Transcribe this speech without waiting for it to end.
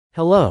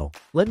Hello,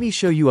 let me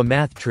show you a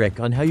math trick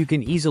on how you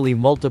can easily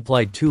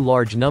multiply two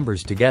large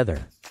numbers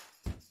together.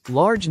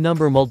 Large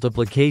number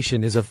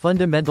multiplication is a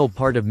fundamental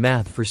part of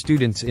math for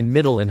students in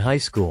middle and high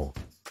school.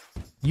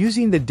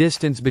 Using the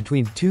distance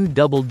between two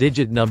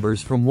double-digit numbers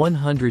from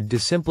 100 to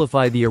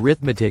simplify the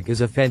arithmetic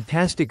is a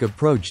fantastic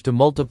approach to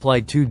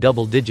multiply two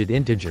double-digit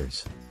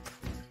integers.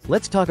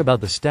 Let's talk about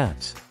the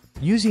steps.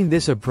 Using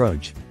this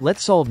approach,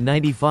 let's solve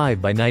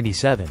 95 by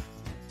 97.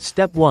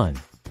 Step 1.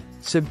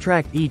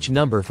 Subtract each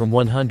number from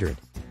 100.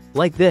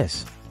 Like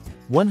this.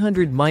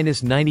 100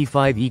 minus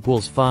 95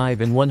 equals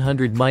 5 and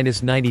 100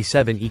 minus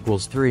 97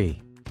 equals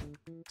 3.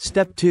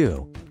 Step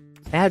 2.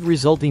 Add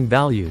resulting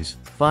values,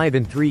 5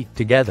 and 3,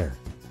 together.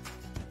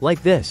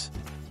 Like this.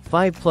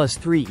 5 plus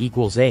 3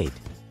 equals 8.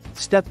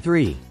 Step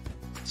 3.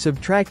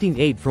 Subtracting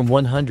 8 from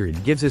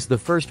 100 gives us the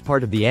first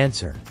part of the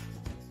answer.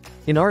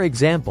 In our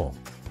example,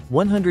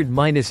 100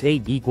 minus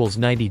 8 equals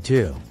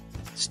 92.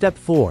 Step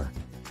 4.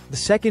 The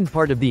second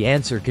part of the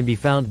answer can be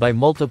found by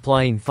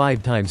multiplying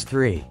 5 times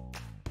 3.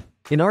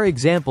 In our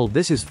example,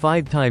 this is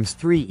 5 times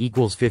 3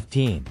 equals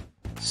 15.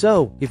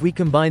 So, if we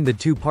combine the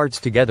two parts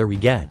together we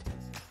get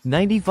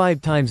 95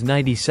 times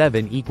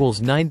 97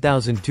 equals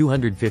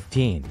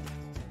 9215.